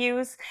yearly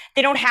reviews.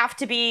 They don't have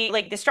to be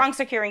like the Strong,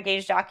 Secure,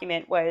 Engaged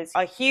document was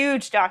a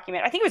huge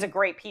document. I think it was a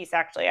great piece,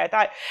 actually. I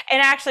thought,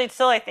 and actually it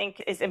still, I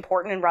think, is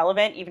important and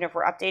relevant, even if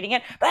we're updating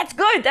it. But that's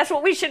good. That's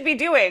what we should be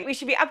doing. We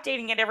should be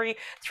updating it every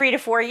 3 to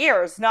 4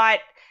 years, not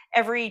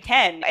every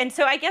 10. And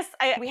so I guess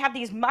we have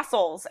these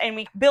muscles and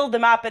we build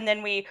them up, and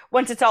then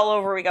once it's all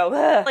over, we go,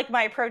 ugh. Like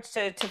my approach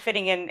to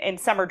fitting in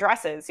summer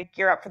dresses. You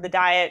gear up for the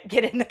diet,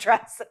 get in the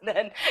dress, and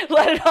then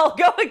let it all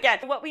go again.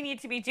 What we need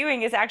to be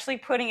doing is actually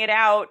putting it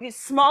out, these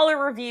smaller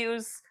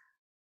reviews,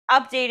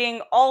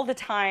 updating all the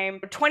time,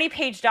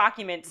 20-page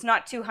documents,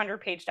 not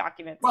 200-page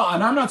documents. Well,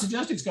 and I'm not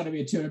suggesting it's going to be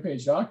a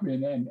 200-page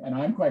document, and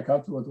I'm quite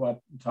comfortable with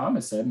what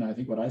Thomas said, and I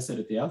think what I said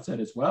at the outset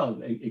as well.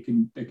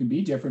 There can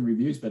be different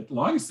reviews, but as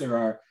long as there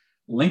are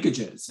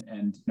linkages.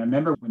 And I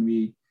remember when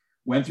we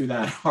went through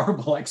that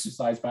horrible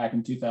exercise back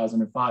in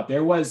 2005,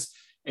 there was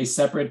a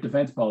separate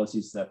defense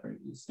policy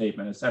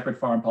statement, a separate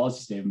foreign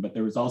policy statement, but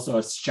there was also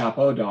a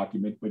chapeau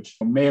document, which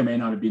may or may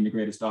not have been the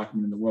greatest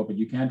document in the world, but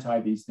you can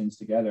tie these things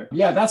together.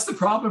 Yeah, that's the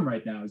problem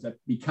right now, is that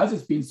because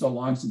it's been so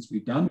long since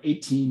we've done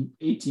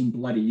 18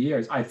 bloody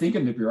years, I think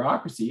in the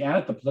bureaucracy and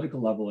at the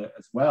political level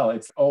as well,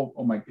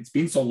 it's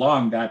been so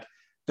long that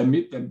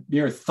the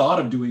mere thought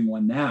of doing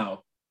one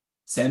now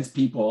sends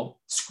people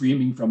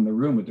screaming from the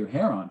room with their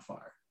hair on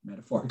fire,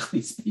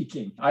 metaphorically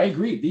speaking. I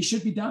agree. These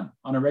should be done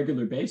on a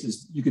regular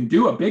basis. You can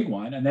do a big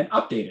one and then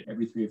update it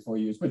every 3 or 4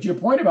 years. But your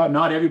point about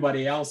not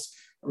everybody else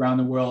around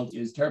the world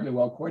is terribly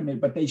well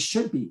coordinated, but they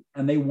should be,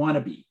 and they want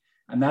to be.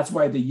 And that's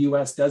why the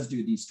US does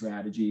do these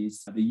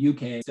strategies. The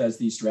UK does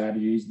these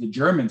strategies. The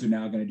Germans are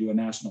now going to do a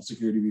national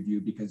security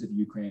review because of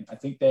Ukraine. I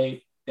think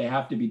they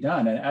have to be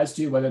done. And as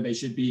to whether they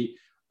should be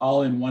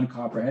all in one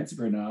comprehensive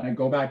or not, I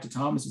go back to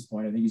Thomas's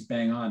point. I think he's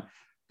bang on.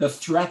 The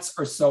threats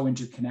are so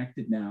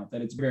interconnected now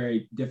that it's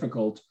very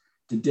difficult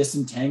to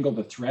disentangle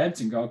the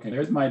threads and go, okay,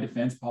 there's my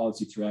defense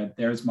policy thread.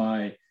 There's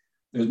my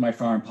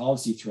foreign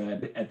policy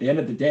thread. At the end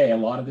of the day, a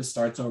lot of this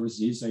starts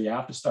overseas. So you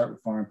have to start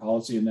with foreign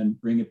policy and then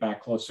bring it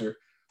back closer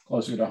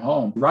to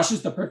home.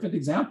 Russia's the perfect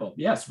example.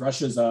 Yes,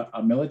 Russia's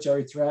a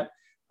military threat,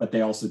 but they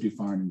also do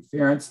foreign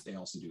interference. They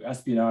also do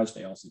espionage.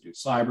 They also do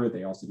cyber.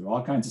 They also do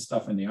all kinds of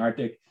stuff in the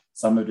Arctic.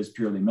 Some of it is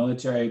purely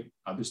military,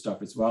 other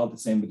stuff as well. The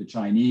same with the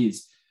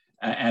Chinese.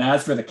 And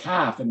as for the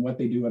CAF and what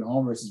they do at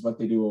home versus what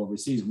they do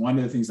overseas, one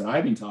of the things that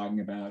I've been talking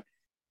about,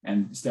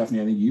 and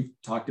Stephanie, I think you've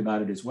talked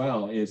about it as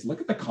well, is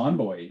look at the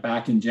convoy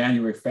back in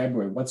January,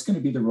 February. What's going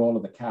to be the role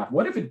of the CAF?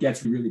 What if it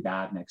gets really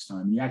bad next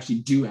time? You actually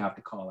do have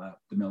to call out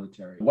the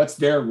military. What's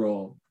their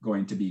role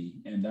going to be?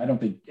 And I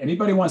don't think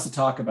anybody wants to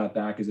talk about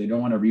that because they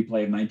don't want to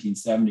replay of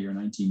 1970 or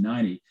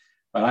 1990.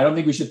 But I don't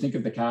think we should think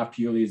of the CAF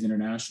purely as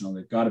international.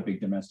 They've got a big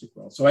domestic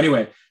role. So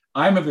anyway,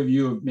 I'm of a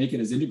view of make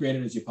it as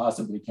integrated as you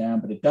possibly can,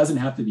 but it doesn't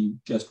have to be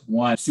just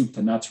one soup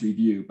to nuts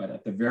review, but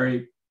at the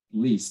very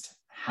least,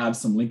 have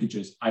some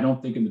linkages. I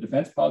don't think in the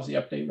defense policy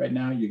update right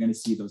now, you're going to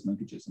see those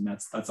linkages, and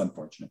that's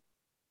unfortunate.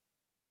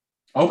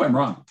 I hope I'm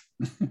wrong.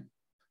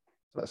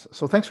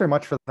 So thanks very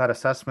much for that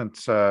assessment,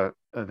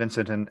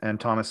 Vincent and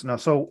Thomas. Now,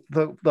 so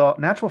the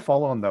natural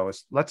follow-on, though,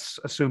 is let's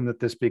assume that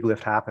this big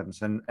lift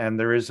happens and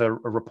there is a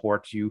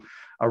report. You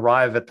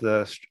arrive at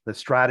the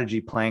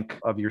strategy plank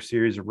of your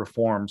series of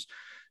reforms.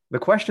 The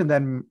question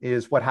then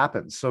is what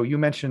happens? So you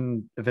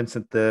mentioned,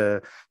 Vincent,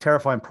 the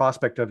terrifying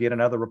prospect of yet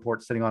another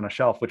report sitting on a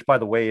shelf, which, by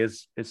the way,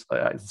 is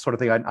the sort of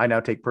thing I now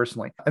take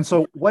personally. And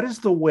so what is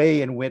the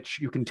way in which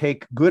you can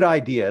take good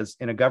ideas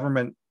in a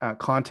government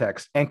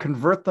context and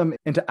convert them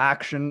into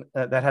action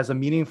that has a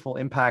meaningful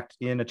impact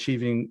in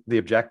achieving the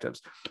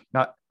objectives?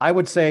 Now, I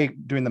would say,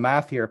 doing the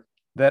math here,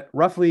 that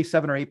roughly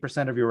 7 or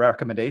 8% of your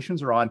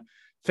recommendations are on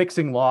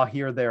fixing law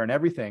here, there, and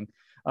everything.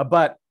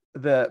 But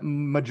the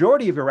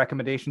majority of your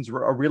recommendations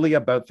are really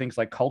about things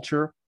like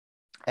culture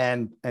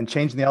and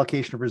changing the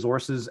allocation of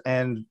resources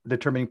and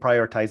determining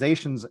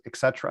prioritizations, et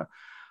cetera.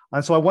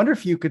 And so I wonder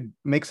if you could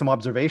make some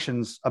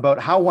observations about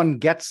how one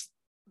gets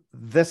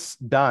this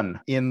done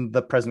in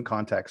the present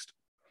context.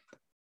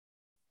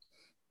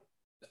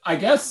 I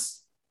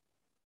guess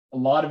a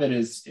lot of it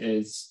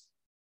is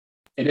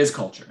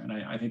culture. And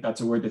I think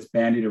that's a word that's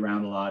bandied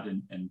around a lot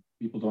and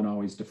people don't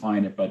always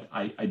define it, but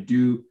I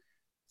do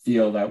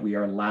feel that we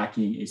are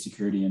lacking a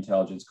security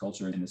intelligence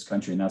culture in this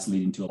country, and that's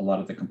leading to a lot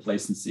of the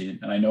complacency.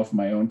 And I know from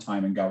my own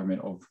time in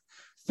government,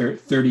 over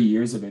 30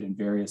 years of it in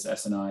various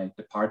S&I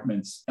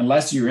departments,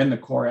 unless you're in the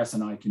core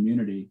S&I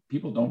community,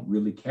 people don't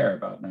really care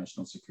about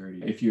national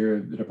security. If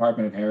you're the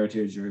Department of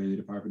Heritage or the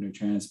Department of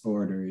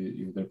Transport or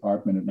you're the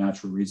Department of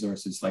Natural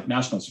Resources, like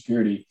national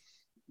security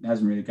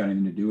hasn't really got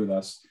anything to do with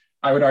us.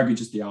 I would argue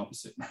just the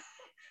opposite.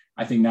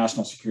 I think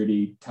national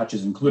security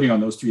touches, including on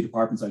those 3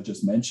 departments I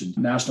just mentioned,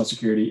 national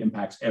security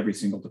impacts every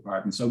single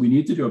department. So we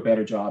need to do a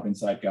better job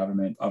inside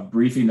government of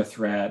briefing the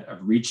threat, of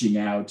reaching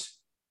out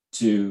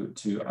to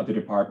other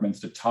departments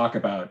to talk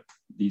about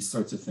these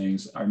sorts of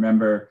things. I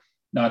remember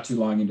not too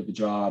long into the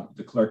job,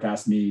 the clerk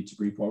asked me to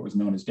brief what was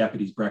known as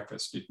deputies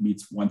breakfast. It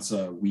meets once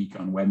a week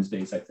on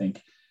Wednesdays, I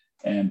think.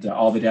 And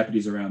all the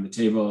deputies around the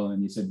table.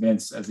 And he said,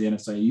 Vince, as the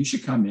NSIA, you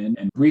should come in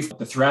and brief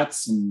the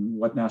threats and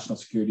what national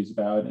security is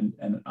about.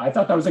 And I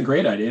thought that was a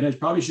great idea. And it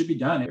probably should be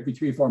done every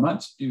 3 or 4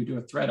 months to do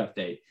a threat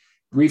update.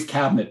 Brief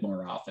cabinet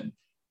more often,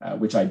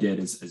 which I did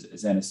as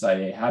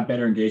NSIA, have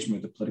better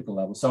engagement with the political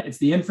level. So it's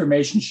the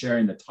information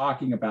sharing, the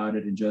talking about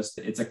it, and just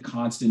it's a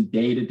constant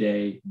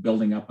day-to-day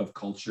building up of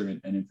culture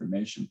and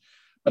information.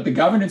 But the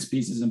governance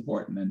piece is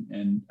important.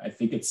 And I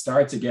think it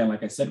starts, again,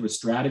 like I said, with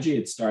strategy.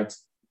 It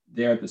starts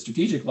there at the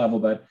strategic level,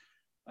 but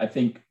I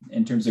think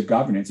in terms of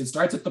governance, it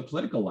starts at the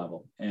political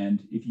level.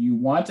 And if you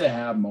want to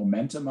have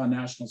momentum on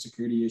national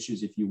security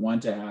issues, if you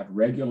want to have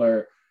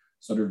regular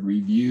sort of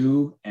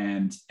review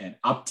and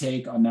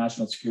uptake on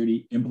national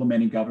security,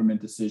 implementing government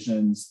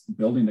decisions,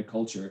 building the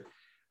culture,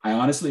 I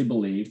honestly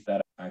believe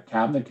that a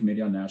cabinet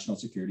committee on national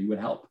security would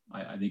help.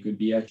 I think it would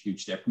be a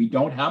huge step. We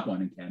don't have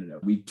one in Canada.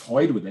 We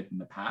toyed with it in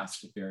the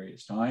past at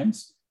various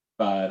times.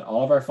 But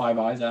all of our Five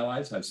Eyes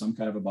allies have some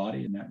kind of a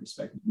body in that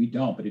respect. We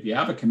don't. But if you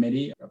have a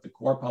committee of the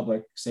core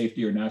public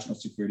safety or national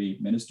security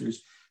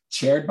ministers,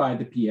 chaired by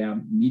the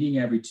PM, meeting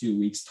every 2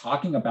 weeks,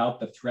 talking about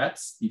the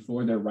threats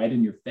before they're right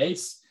in your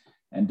face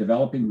and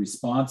developing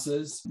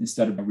responses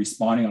instead of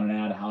responding on an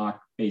ad hoc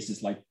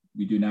basis like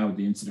we do now with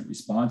the incident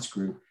response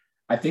group,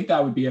 I think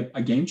that would be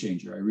a game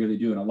changer. I really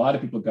do. And a lot of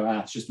people go,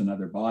 it's just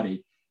another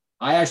body.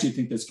 I actually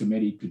think this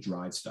committee could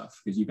drive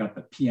stuff because you've got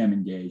the PM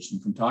engaged.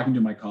 And from talking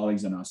to my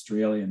colleagues in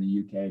Australia and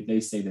the UK, they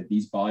say that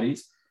these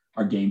bodies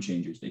are game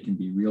changers. They can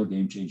be real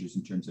game changers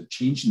in terms of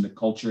changing the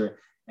culture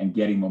and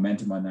getting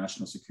momentum on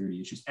national security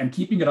issues and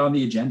keeping it on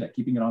the agenda,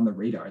 keeping it on the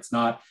radar. It's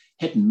not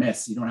hit and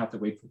miss. You don't have to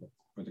wait for the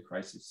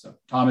crisis. So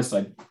Thomas,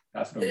 I'd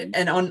pass it over to you.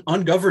 And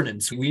on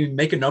governance, we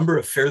make a number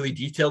of fairly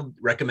detailed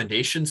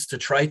recommendations to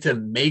try to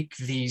make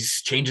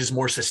these changes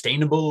more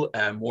sustainable,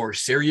 more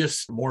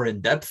serious, more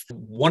in-depth.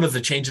 One of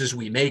the changes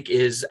we make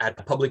is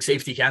at Public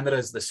Safety Canada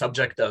is the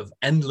subject of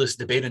endless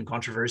debate and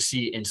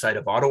controversy inside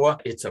of Ottawa.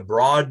 It's a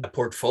broad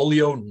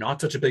portfolio,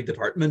 not such a big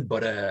department,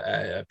 but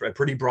a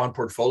pretty broad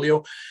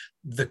portfolio.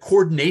 The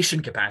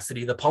coordination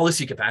capacity, the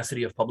policy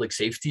capacity of public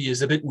safety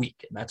is a bit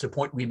weak. And that's a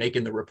point we make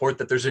in the report,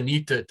 that there's a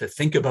need to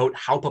think about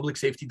how public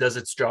safety does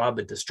its job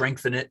and to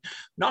strengthen it,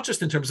 not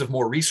just in terms of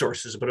more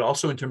resources, but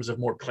also in terms of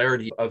more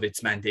clarity of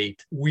its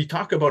mandate. We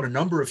talk about a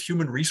number of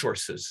human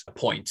resources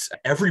points.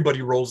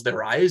 Everybody rolls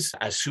their eyes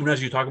as soon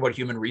as you talk about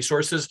human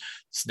resources.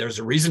 There's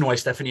a reason why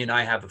Stephanie and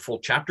I have a full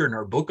chapter in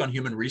our book on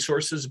human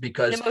resources,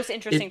 because the most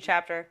interesting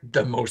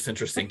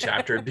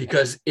chapter,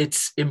 because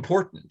it's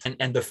important.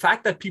 And the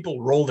fact that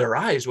people roll their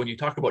eyes when you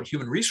talk about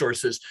human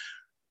resources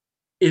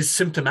is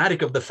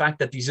symptomatic of the fact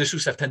that these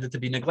issues have tended to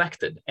be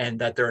neglected, and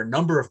that there are a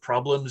number of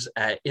problems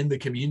in the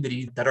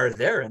community that are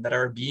there and that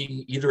are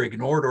being either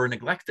ignored or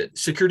neglected.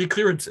 Security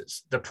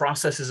clearances, the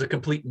process is a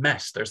complete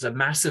mess. There's a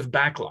massive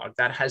backlog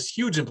that has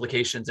huge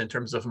implications in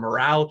terms of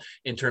morale,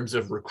 in terms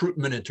of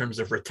recruitment, in terms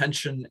of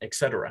retention,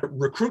 etc.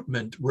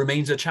 Recruitment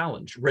remains a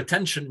challenge.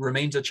 Retention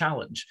remains a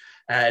challenge.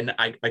 And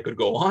I could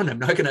go on. I'm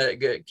not going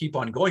to keep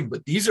on going,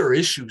 but these are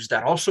issues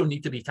that also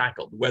need to be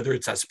tackled, whether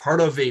it's as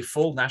part of a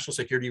full national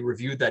security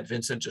review that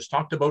Vincent just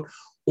talked about,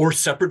 or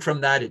separate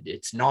from that.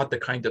 It's not the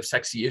kind of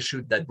sexy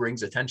issue that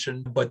brings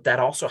attention, but that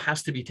also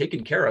has to be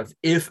taken care of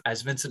if,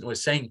 as Vincent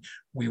was saying,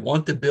 we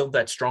want to build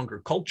that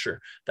stronger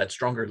culture, that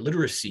stronger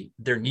literacy.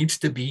 There needs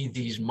to be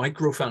these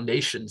micro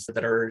foundations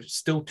that are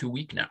still too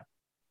weak now.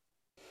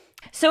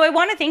 So I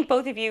want to thank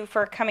both of you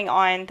for coming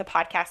on the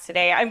podcast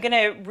today. I'm going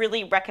to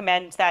really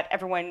recommend that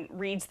everyone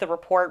reads the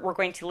report. We're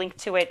going to link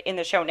to it in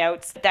the show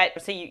notes,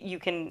 that so you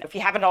can, if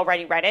you haven't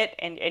already read it,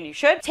 and you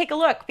should, take a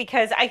look,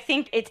 because I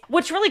think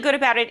what's really good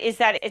about it is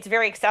that it's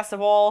very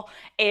accessible.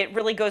 It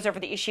really goes over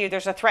the issue.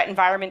 There's a threat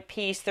environment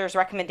piece, there's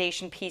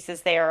recommendation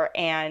pieces there.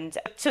 And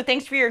so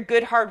thanks for your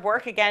good hard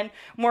work. Again,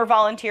 more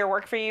volunteer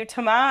work for you,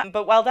 Thomas,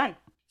 but well done.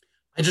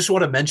 I just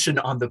want to mention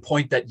on the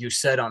point that you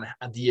said on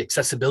the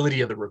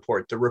accessibility of the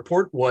report. The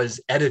report was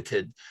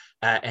edited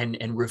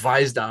and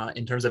revised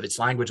in terms of its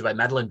language by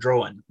Madeleine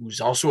Drouin, who's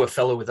also a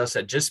fellow with us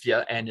at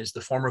GISPIA and is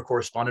the former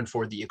correspondent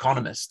for The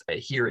Economist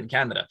here in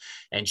Canada.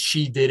 And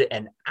she did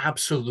an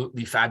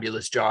absolutely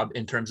fabulous job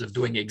in terms of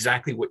doing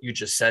exactly what you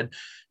just said,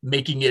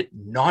 making it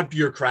not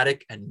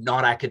bureaucratic and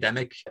not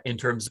academic in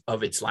terms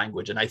of its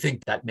language. And I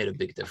think that made a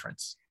big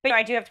difference. But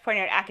I do have to point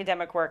out,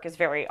 academic work is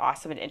very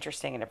awesome and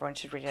interesting, and everyone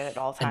should read it at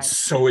all times. And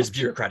so is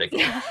bureaucratic.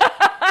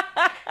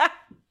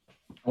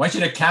 I want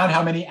you to count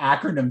how many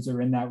acronyms are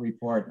in that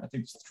report. I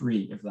think it's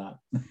 3, if that.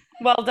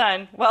 Well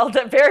done. Well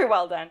done. Very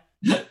well done.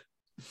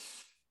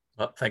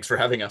 Well, thanks for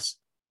having us.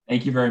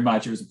 Thank you very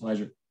much. It was a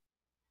pleasure.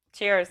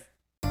 Cheers.